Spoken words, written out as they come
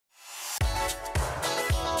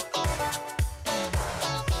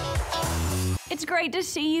It's great to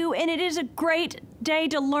see you, and it is a great day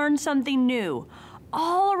to learn something new.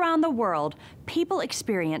 All around the world, people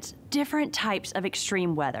experience different types of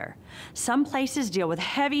extreme weather. Some places deal with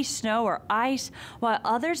heavy snow or ice, while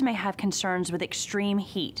others may have concerns with extreme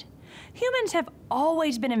heat. Humans have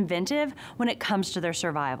always been inventive when it comes to their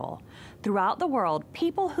survival. Throughout the world,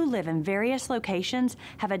 people who live in various locations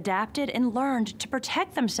have adapted and learned to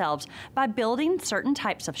protect themselves by building certain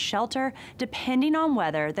types of shelter depending on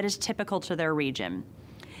weather that is typical to their region.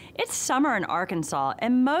 It's summer in Arkansas,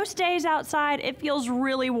 and most days outside it feels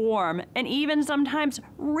really warm and even sometimes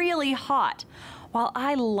really hot. While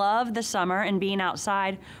I love the summer and being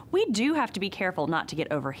outside, we do have to be careful not to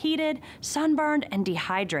get overheated, sunburned, and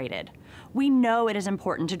dehydrated. We know it is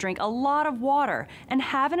important to drink a lot of water and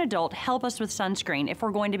have an adult help us with sunscreen if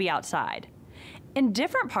we're going to be outside. In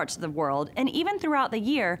different parts of the world, and even throughout the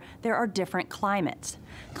year, there are different climates.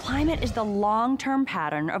 Climate is the long-term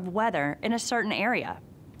pattern of weather in a certain area.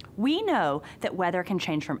 We know that weather can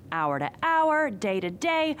change from hour to hour, day to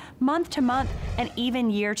day, month to month, and even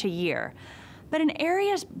year to year. But in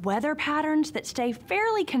areas, weather patterns that stay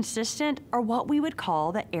fairly consistent are what we would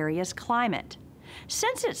call the area's climate.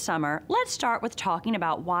 Since it's summer, let's start with talking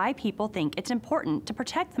about why people think it's important to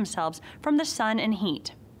protect themselves from the sun and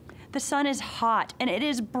heat. The sun is hot and it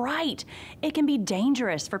is bright. It can be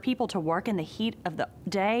dangerous for people to work in the heat of the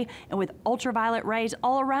day and with ultraviolet rays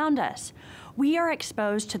all around us. We are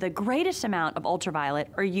exposed to the greatest amount of ultraviolet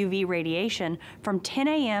or UV radiation from 10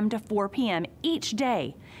 a.m. to 4 p.m. each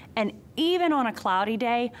day. And even on a cloudy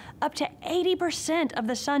day, up to 80% of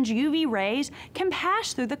the sun's UV rays can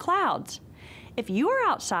pass through the clouds. If you are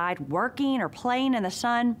outside working or playing in the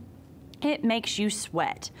sun, it makes you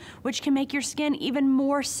sweat, which can make your skin even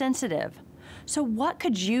more sensitive. So what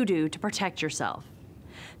could you do to protect yourself?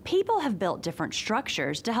 People have built different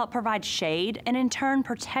structures to help provide shade and in turn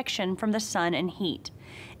protection from the sun and heat.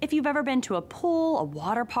 If you've ever been to a pool, a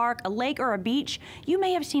water park, a lake, or a beach, you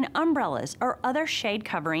may have seen umbrellas or other shade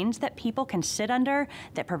coverings that people can sit under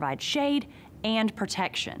that provide shade and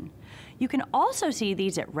protection. You can also see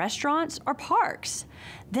these at restaurants or parks.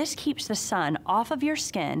 This keeps the sun off of your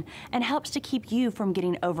skin and helps to keep you from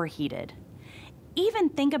getting overheated. Even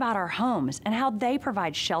think about our homes and how they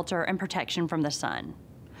provide shelter and protection from the sun.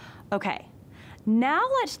 Okay, now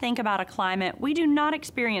let's think about a climate we do not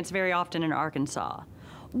experience very often in Arkansas.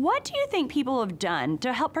 What do you think people have done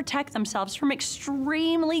to help protect themselves from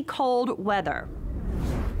extremely cold weather?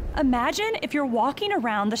 Imagine if you're walking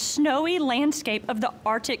around the snowy landscape of the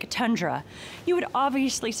Arctic tundra. You would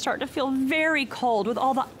obviously start to feel very cold with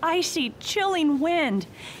all the icy, chilling wind.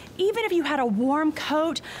 Even if you had a warm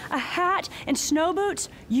coat, a hat, and snow boots,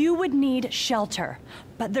 you would need shelter.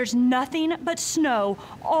 But there's nothing but snow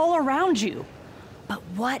all around you. But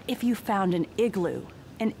what if you found an igloo?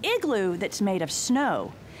 An igloo that's made of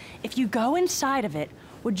snow. If you go inside of it,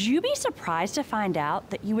 would you be surprised to find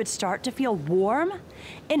out that you would start to feel warm?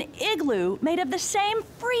 An igloo made of the same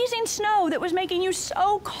freezing snow that was making you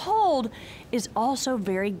so cold is also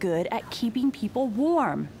very good at keeping people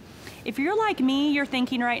warm. If you're like me, you're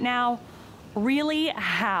thinking right now, really,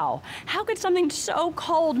 how? How could something so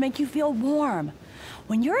cold make you feel warm?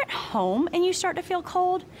 When you're at home and you start to feel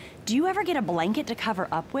cold, do you ever get a blanket to cover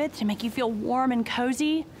up with to make you feel warm and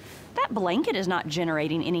cozy? That blanket is not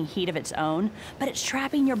generating any heat of its own, but it's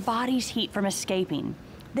trapping your body's heat from escaping.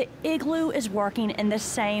 The igloo is working in the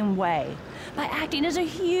same way, by acting as a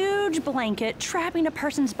huge blanket trapping a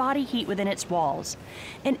person's body heat within its walls.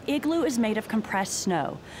 An igloo is made of compressed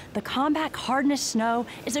snow. The compact hardness snow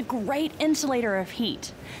is a great insulator of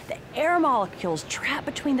heat. The air molecules trapped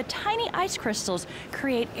between the tiny ice crystals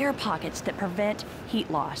create air pockets that prevent heat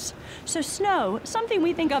loss. So snow, something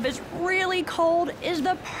we think of as really cold, is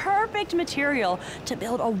the perfect material to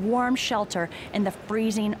build a warm shelter in the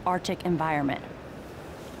freezing Arctic environment.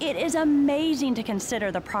 It is amazing to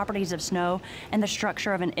consider the properties of snow and the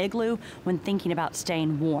structure of an igloo when thinking about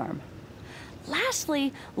staying warm.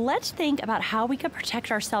 Lastly, let's think about how we could protect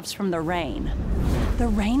ourselves from the rain. The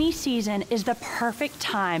rainy season is the perfect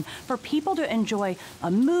time for people to enjoy a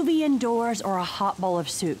movie indoors or a hot bowl of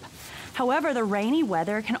soup. However, the rainy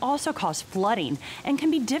weather can also cause flooding and can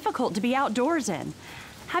be difficult to be outdoors in.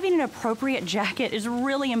 Having an appropriate jacket is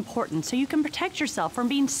really important so you can protect yourself from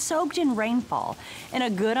being soaked in rainfall, and a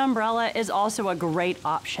good umbrella is also a great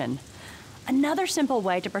option. Another simple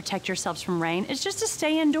way to protect yourselves from rain is just to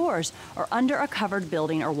stay indoors or under a covered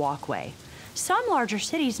building or walkway. Some larger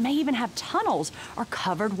cities may even have tunnels or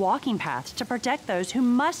covered walking paths to protect those who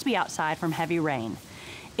must be outside from heavy rain.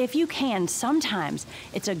 If you can, sometimes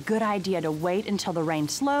it's a good idea to wait until the rain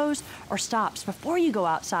slows or stops before you go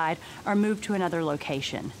outside or move to another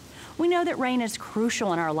location. We know that rain is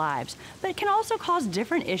crucial in our lives, but it can also cause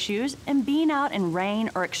different issues, and being out in rain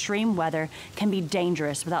or extreme weather can be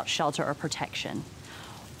dangerous without shelter or protection.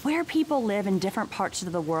 Where people live in different parts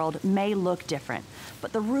of the world may look different,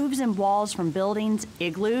 but the roofs and walls from buildings,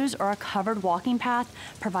 igloos, or a covered walking path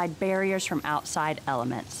provide barriers from outside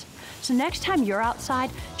elements. So next time you're outside,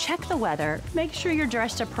 check the weather, make sure you're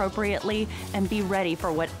dressed appropriately, and be ready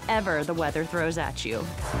for whatever the weather throws at you.